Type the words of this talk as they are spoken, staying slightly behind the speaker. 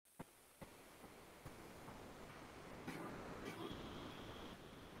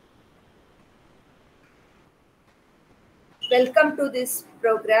Welcome to this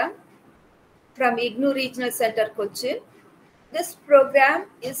program from IGNOU Regional Center, Cochin. This program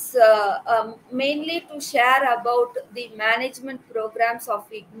is mainly to share about the management programs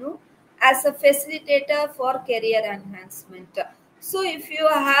of IGNOU as a facilitator for career enhancement. So if you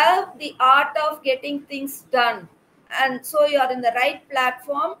have the art of getting things done, and so you are in the right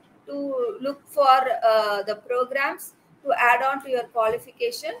platform to look for the programs to add on to your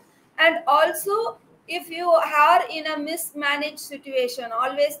qualification. And also, if you are in a mismanaged situation,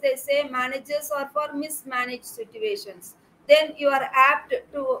 always they say managers are for mismanaged situations, then you are apt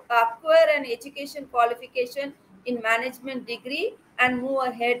to acquire an education qualification in management degree and move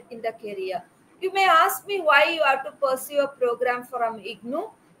ahead in the career. You may ask me why you have to pursue a program from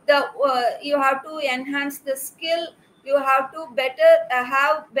IGNOU. You have to enhance the skill. You have to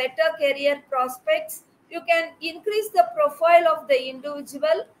have better career prospects. You can increase the profile of the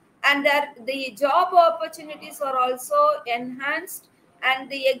individual, and that the job opportunities are also enhanced, and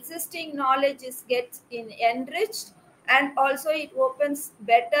the existing knowledge gets enriched, and also it opens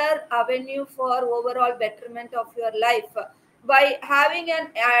better avenue for overall betterment of your life. By having an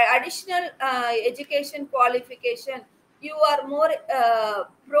additional education qualification, you are more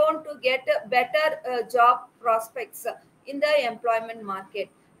prone to get better job prospects in the employment market,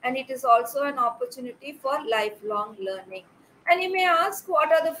 and it is also an opportunity for lifelong learning. And you may ask,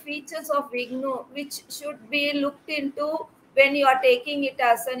 what are the features of IGNOU which should be looked into when you are taking it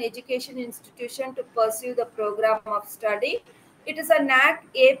as an education institution to pursue the program of study? It is a NAAC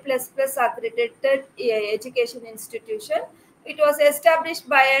A++ accredited education institution. It was established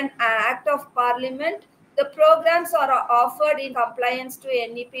by an Act of Parliament. The programs are offered in compliance to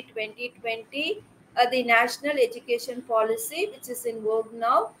NEP 2020, the National Education Policy, which is in vogue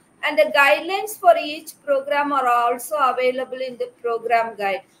now. And the guidelines for each program are also available in the program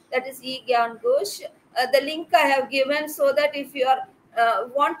guide, that is IGNOU. The link I have given, so that if you are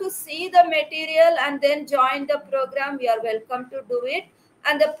want to see the material and then join the program, you are welcome to do it.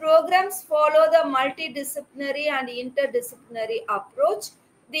 And the programs follow the multidisciplinary and interdisciplinary approach.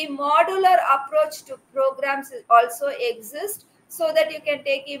 The modular approach to programs also exists, so that you can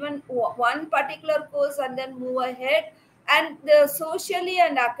take even one particular course and then move ahead. And the socially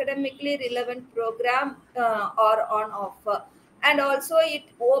and academically relevant program are on offer. And also it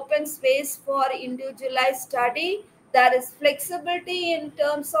opens space for individualized study. There is flexibility in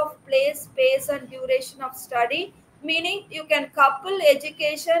terms of place, space, and duration of study, meaning you can couple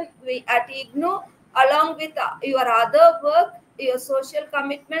education at IGNOU along with your other work, your social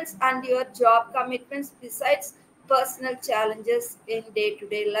commitments, and your job commitments, besides personal challenges in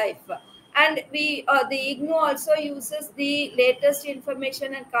day-to-day life. And the IGNOU also uses the latest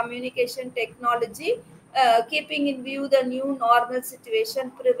information and communication technology, keeping in view the new normal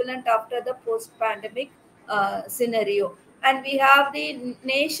situation prevalent after the post-pandemic scenario. And we have the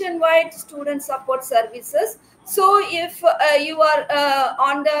nationwide student support services. So if you are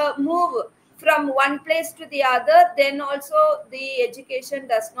on the move from one place to the other, then also the education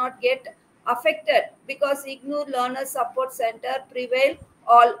does not get affected, because IGNOU Learner Support Center prevail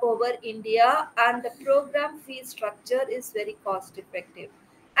all over India, and the program fee structure is very cost effective.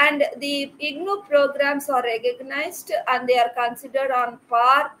 And the IGNOU programs are recognized and they are considered on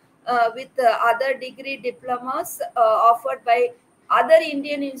par with other degree diplomas offered by other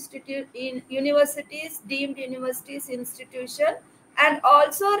Indian universities, deemed universities, institution, and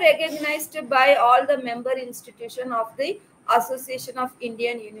also recognized by all the member institution of the Association of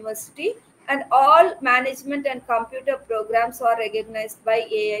Indian University. And all management and computer programs are recognized by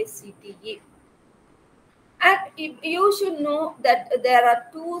AICTE. And you should know that there are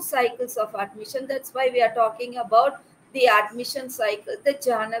two cycles of admission. That's why we are talking about the admission cycle, the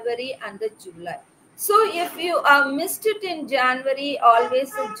January and the July. So if you missed it in January,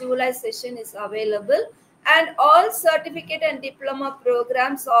 always the July session is available. And all certificate and diploma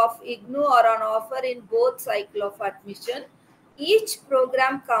programs of IGNOU are on offer in both cycle of admission. Each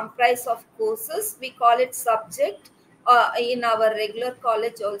program comprises of courses. We call it subject in our regular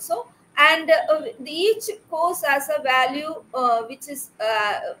college also. And each course has a value which is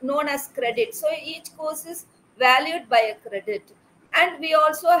known as credit. So each course is valued by a credit. And we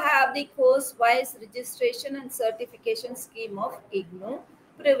also have the course-wise registration and certification scheme of IGNOU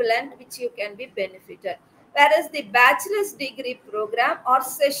prevalent, which you can be benefited. Whereas the bachelor's degree program are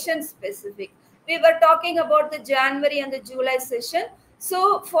session specific. We were talking about the January and the July session.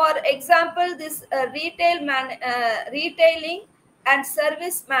 So for example, this retailing and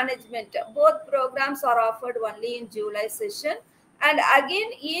service management, both programs are offered only in July session. And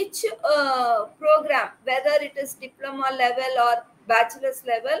again, each program, whether it is diploma level or bachelor's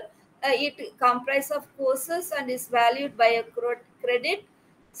level, it comprises of courses and is valued by a credit.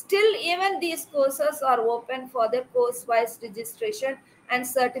 Still, even these courses are open for the course-wise registration and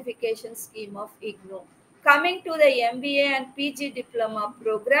certification scheme of IGNOU. Coming to the MBA and PG diploma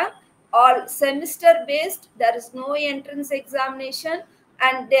program, all semester-based, there is no entrance examination,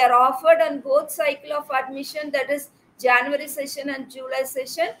 and they are offered on both cycle of admission, that is January session and July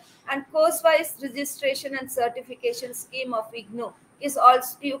session, and course-wise registration and certification scheme of IGNOU is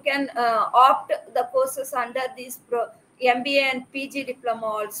also, you can opt the courses under these MBA and PG diploma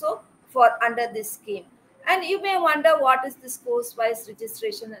also for under this scheme. And you may wonder, what is this course-wise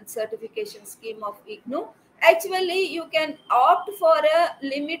registration and certification scheme of IGNOU? Actually, you can opt for a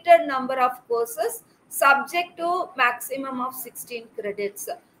limited number of courses subject to maximum of 16 credits.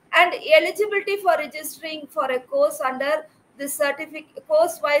 And eligibility for registering for a course under the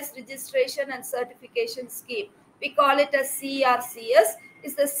course-wise registration and certification scheme, we call it as CRCS,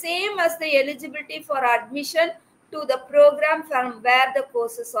 is the same as the eligibility for admission to the program from where the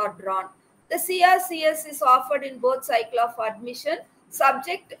courses are drawn. The CRCS is offered in both cycle of admission,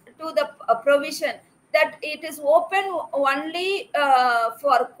 subject to the provision that it is open only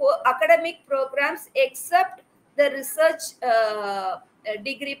for academic programs except the research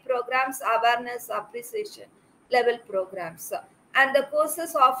degree programs, awareness, appreciation level programs. And the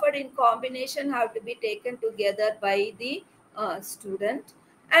courses offered in combination have to be taken together by the student.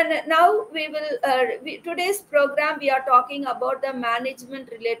 And now we will, today's program, we are talking about the management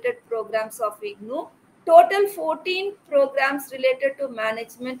related programs of IGNOU. Total 14 programs related to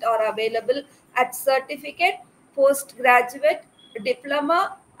management are available at certificate, postgraduate,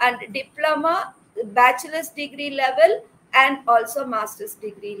 diploma, and diploma, bachelor's degree level, and also master's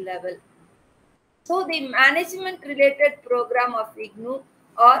degree level. So the management related program of IGNOU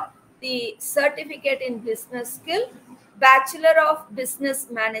are the certificate in business skill, Bachelor of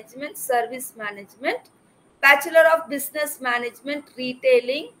Business Management, Service Management, Bachelor of Business Management,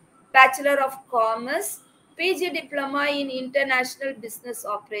 Retailing, Bachelor of Commerce, PG Diploma in International Business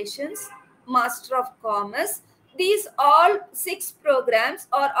Operations, Master of Commerce. These all 6 programs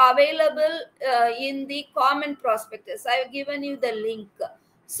are available in the common prospectus. I have given you the link.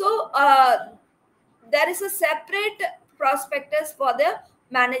 So there is a separate prospectus for the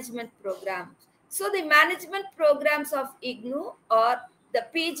management program. So the management programs of IGNOU are the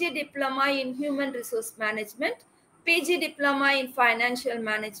PG Diploma in Human Resource Management, PG Diploma in Financial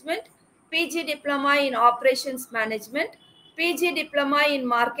Management, PG Diploma in Operations Management, PG Diploma in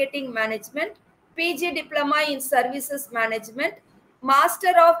Marketing Management, PG Diploma in Services Management,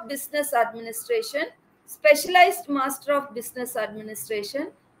 Master of Business Administration, Specialized Master of Business Administration,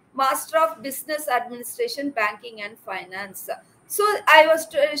 Master of Business Administration, Banking and Finance. So I was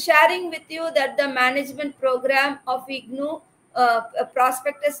sharing with you that the management program of IGNOU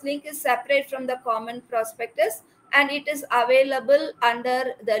prospectus link is separate from the common prospectus, and it is available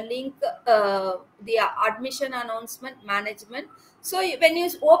under the link, the admission announcement management. So when you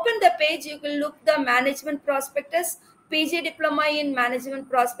open the page, you will look the management prospectus, PG Diploma in Management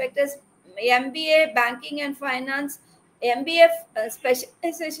prospectus, MBA Banking and Finance, MBA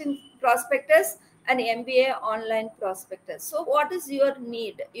specialization prospectus, and MBA online prospectus. So what is your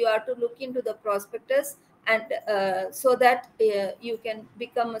need? You have to look into the prospectus, and so that you can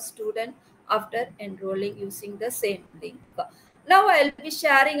become a student after enrolling using the same link. Now I'll be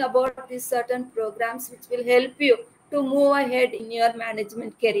sharing about these certain programs which will help you to move ahead in your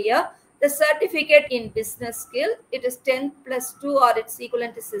management career. The certificate in business skill, it is 10 plus 2 or its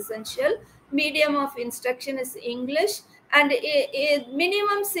equivalent is essential. Medium of instruction is English, and a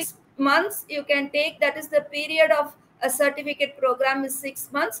minimum 6 months you can take, that is the period of a certificate program is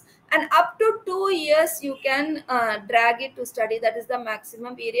 6 months, and up to 2 years you can drag it to study, that is the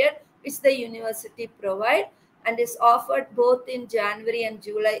maximum period which the university provide, and is offered both in January and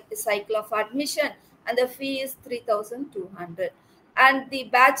July cycle of admission, and the fee is 3,200. And the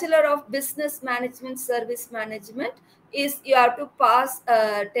Bachelor of Business Management, Service Management is, you have to pass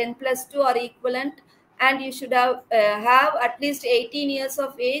 10 plus 2 or equivalent, and you should have at least 18 years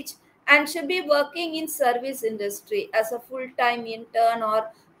of age, and should be working in service industry as a full-time intern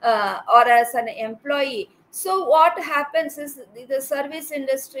or as an employee. So what happens is, the service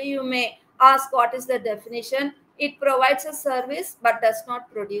industry, you may ask what is the definition. It provides a service but does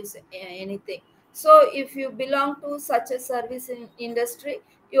not produce anything. So if you belong to such a service industry,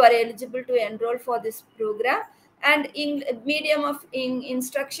 you are eligible to enroll for this program. And medium of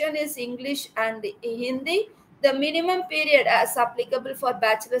instruction is English and Hindi. The minimum period as applicable for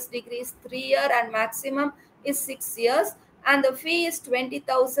bachelor's degree is 3 years and maximum is 6 years. And the fee is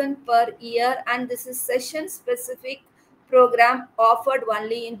 20,000 per year. And this is session specific program offered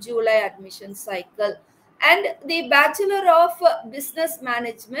only in July admission cycle. And the Bachelor of Business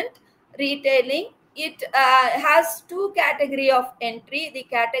Management Retailing, it has two category of entry. The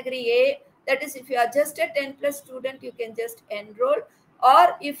category A, that is if you are just a 10 plus student, you can just enroll,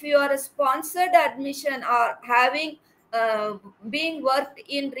 or if you are a sponsored admission or having being worked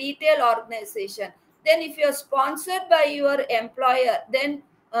in retail organization, then if you are sponsored by your employer, then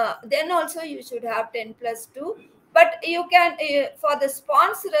also you should have 10 plus 2. But you can for the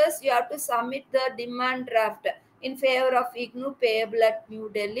sponsors, you have to submit the demand draft in favor of IGNOU payable at New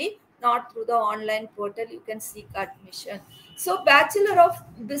Delhi, not through the online portal. You can seek admission. So Bachelor of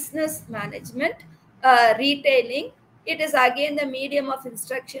Business Management Retailing, it is again the medium of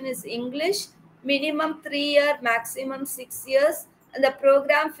instruction is English, minimum 3 year, maximum 6 years, and the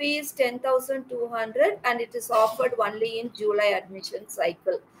program fee is 10,200, and it is offered only in July admission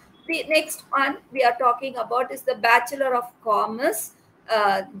cycle. The next one we are talking about is the Bachelor of Commerce.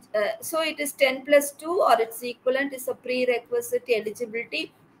 So it is 10 plus 2 or its equivalent is a prerequisite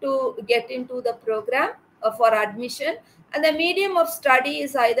eligibility to get into the program for admission. And the medium of study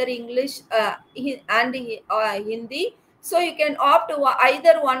is either English and Hindi. So you can opt to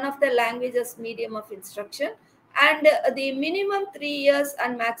either one of the languages medium of instruction. And the minimum 3 years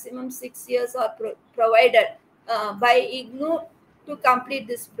and maximum 6 years are provided by IGNOU to complete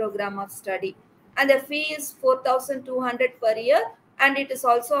this program of study. And the fee is 4,200 per year, and it is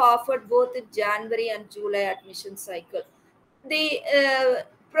also offered both in January and July admission cycle. The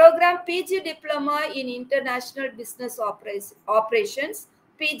program PG Diploma in International Business Operations,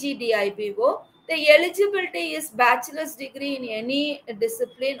 PGDIBO, the eligibility is bachelor's degree in any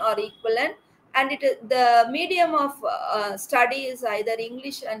discipline or equivalent, and the medium of study is either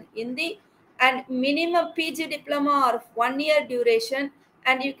English and Hindi, and minimum PG diploma or 1 year duration,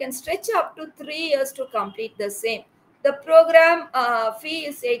 and you can stretch up to 3 years to complete the same. The program fee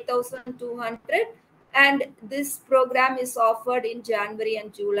is 8,200, and this program is offered in January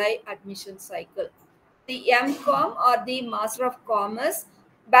and July admission cycle. The MCOM or the Master of Commerce,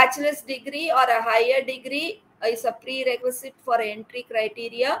 bachelor's degree or a higher degree is a prerequisite for entry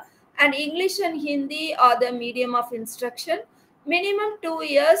criteria, and English and Hindi are the medium of instruction. Minimum 2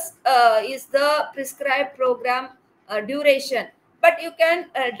 years is the prescribed program duration, but you can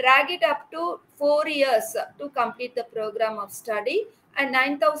drag it up to 4 years to complete the program of study, and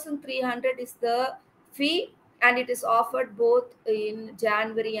 9,300 is the fee, and it is offered both in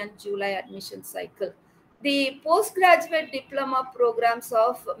January and July admission cycle. The postgraduate diploma programs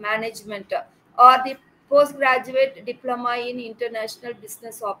of management or the postgraduate diploma in international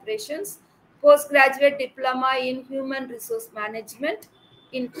business operations, postgraduate diploma in human resource management,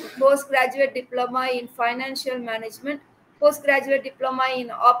 in postgraduate diploma in financial management, postgraduate diploma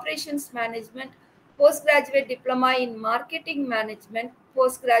in operations management, postgraduate diploma in marketing management,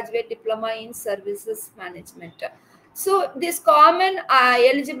 postgraduate diploma in services management. So this common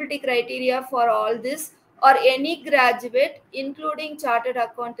eligibility criteria for all this, or any graduate including chartered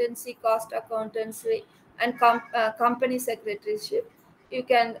accountancy, cost accountancy, and company secretaryship, you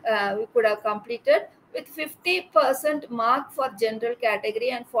could have completed with 50% mark for general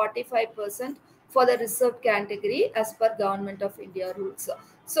category and 45% for the reserved category as per Government of India rules.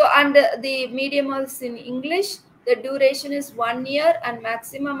 So, and the medium is in English. The duration is 1 year and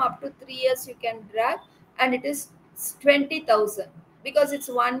maximum up to 3 years you can drag, and it is 20,000. Because it's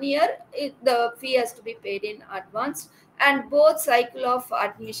 1 year, the fee has to be paid in advance. And both cycle of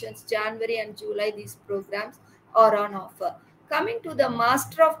admissions, January and July, these programs are on offer. Coming to the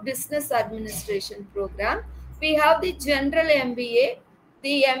Master of Business Administration program, we have the General MBA,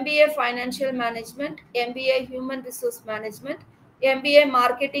 the MBA Financial Management, MBA Human Resource Management, MBA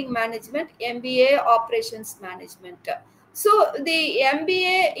Marketing Management, MBA Operations Management. So the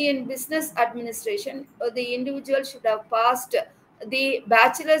MBA in Business Administration, the individual should have passed the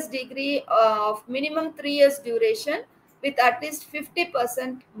bachelor's degree of minimum 3 years duration with at least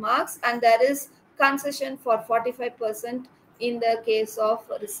 50% marks, and there is concession for 45% in the case of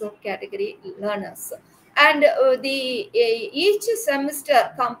reserve category learners. And each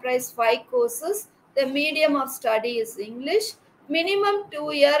semester comprise 5 courses. The medium of study is English. Minimum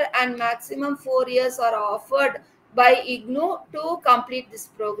 2 year and maximum 4 years are offered by IGNOU to complete this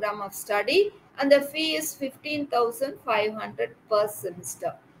program of study, and the fee is 15,500 per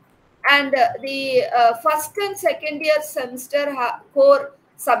semester. And the first and second year semester core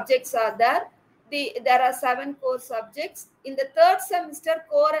subjects are there. There are 7 core subjects. In the third semester,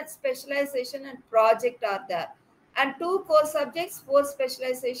 core and specialization and project are there, and 2 core subjects, 4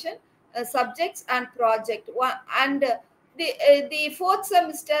 specialization subjects and project. And The fourth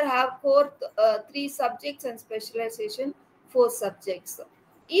semester have core 3 subjects and specialization 4 subjects.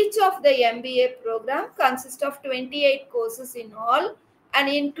 Each of the MBA program consists of 28 courses in all and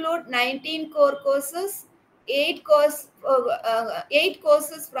include 19 core courses, 8 courses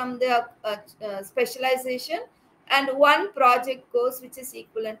from the specialization, and 1 project course which is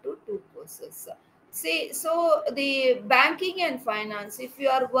equivalent to 2 courses. See, so the banking and finance, if you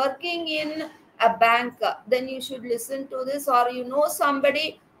are working in a bank, then you should listen to this, or you know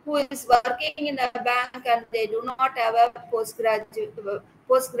somebody who is working in a bank and they do not have a post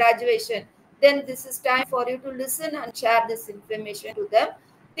graduation, then this is time for you to listen and share this information to them.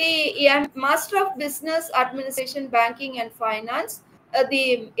 The Master of Business Administration, Banking and Finance,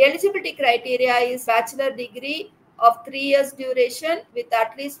 the eligibility criteria is bachelor degree of 3 years duration with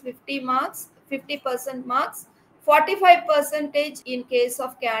at least 50% marks, 45% in case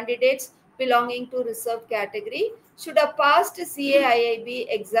of candidates belonging to reserved category, should have passed CAIIB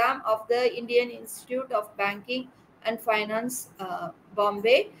exam of the Indian Institute of Banking and Finance,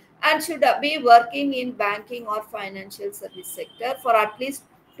 Bombay, and should be working in banking or financial service sector for at least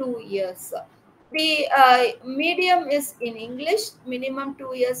 2 years. The medium is in English, minimum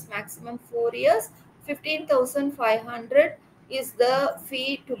 2 years, maximum 4 years. 15,500 is the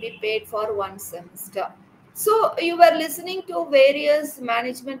fee to be paid for 1 semester. So you were listening to various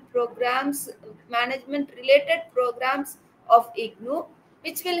management programs, management related programs of IGNOU,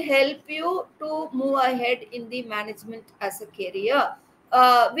 which will help you to move ahead in the management as a career.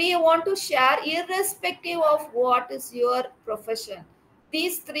 We want to share, irrespective of what is your profession,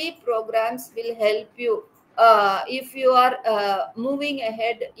 these 3 programs will help you if you are moving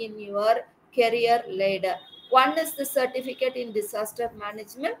ahead in your career ladder. One is the certificate in disaster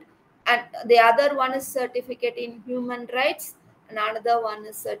management, and the other one is certificate in human rights, and another one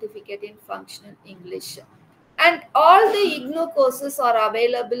is certificate in functional English. And all the IGNOU courses are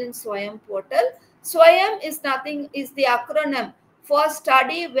available in SWAYAM Portal. SWAYAM is the acronym for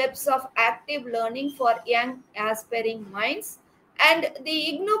Study Webs of Active Learning for Young Aspiring Minds. And the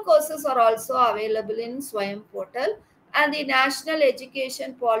IGNOU courses are also available in SWAYAM Portal. And the National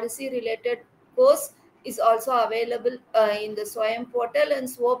Education Policy related course is also available in the SWAYAM Portal and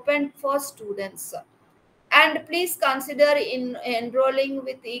is open for students. And please consider in enrolling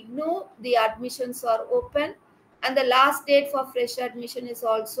with IGNOU. The admissions are open, and the last date for fresh admission is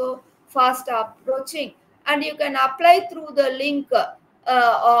also fast approaching. And you can apply through the link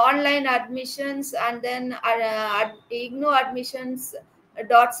online admissions, and then IGNOU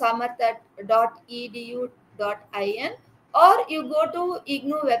admissions.samarth.edu.in, or you go to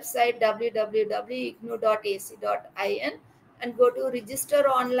IGNOU website www.ignou.ac.in and go to register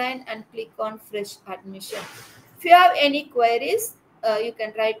online and click on fresh admission. If you have any queries, you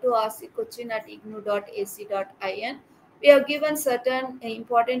can write to rccochin@ignou.ac.in. We have given certain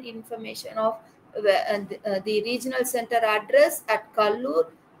important information of the regional center address at Kallur.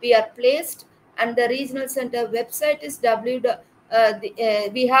 We are placed, and the regional center website is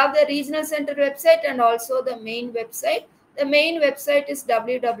we have the regional center website and also the main website. The main website is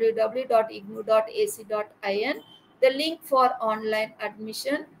www.ignou.ac.in. The link for online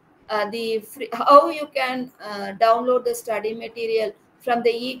admission, how you can download the study material from the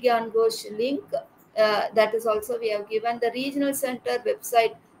eGyanGosh link, that is also we have given. The regional center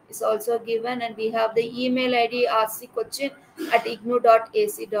website is also given, and we have the email ID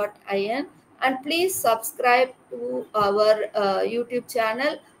rccochin@ignou.ac.in. And please subscribe to our YouTube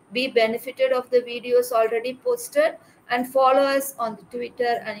channel, be benefited of the videos already posted, and follow us on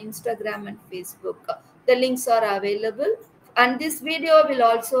Twitter and Instagram and Facebook. The links are available, and this video will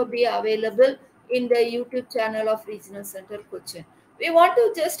also be available in the YouTube channel of Regional Center Cochin. We want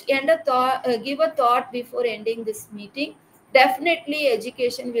to just give a thought before ending this meeting. Definitely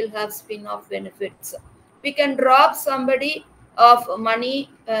education will have spin-off benefits. We can rob somebody of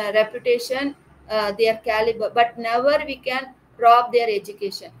money, reputation, their caliber, but never we can rob their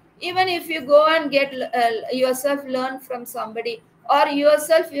education. Even if you go and get yourself learn from somebody, or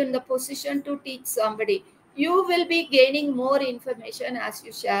yourself in the position to teach somebody, you will be gaining more information as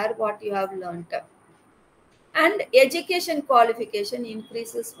you share what you have learned. And education qualification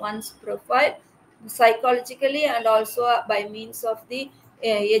increases one's profile psychologically, and also by means of the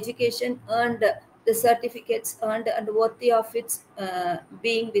education earned, the certificates earned, and worthy of its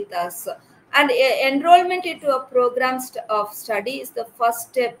being with us. And enrollment into a program of study is the first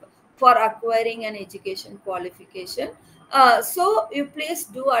step for acquiring an education qualification. So you please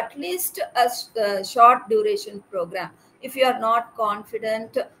do at least a short duration program if you are not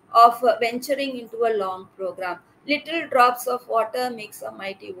confident of venturing into a long program. Little drops of water makes a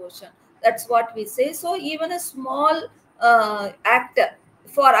mighty ocean. That's what we say. So even a small act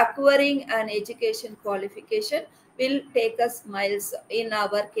for acquiring an education qualification will take us miles in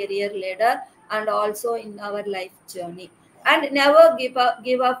our career ladder and also in our life journey. And never give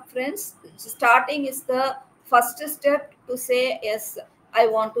up, friends. Starting is the first step to say, yes, I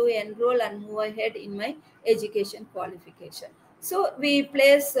want to enroll and move ahead in my education qualification. So we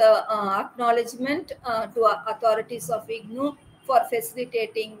place acknowledgement to authorities of IGNOU for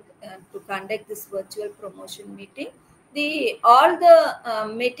facilitating to conduct this virtual promotion meeting. The all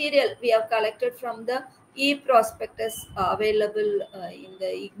the material we have collected from the e-prospectus available in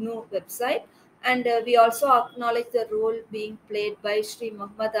the IGNOU website, and we also acknowledge the role being played by Sri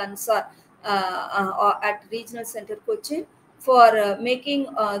Muhammad Ansar at Regional Center Cochin for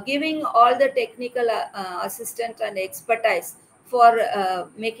giving all the technical assistance and expertise for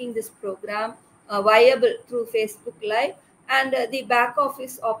making this program viable through Facebook Live. And the back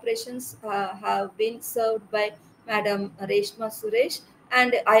office operations have been served by Madam Reshma Suresh.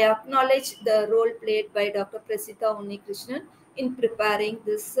 And I acknowledge the role played by Dr. Prasita Unnikrishnan in preparing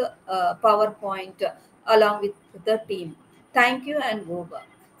this PowerPoint along with the team. Thank you and over.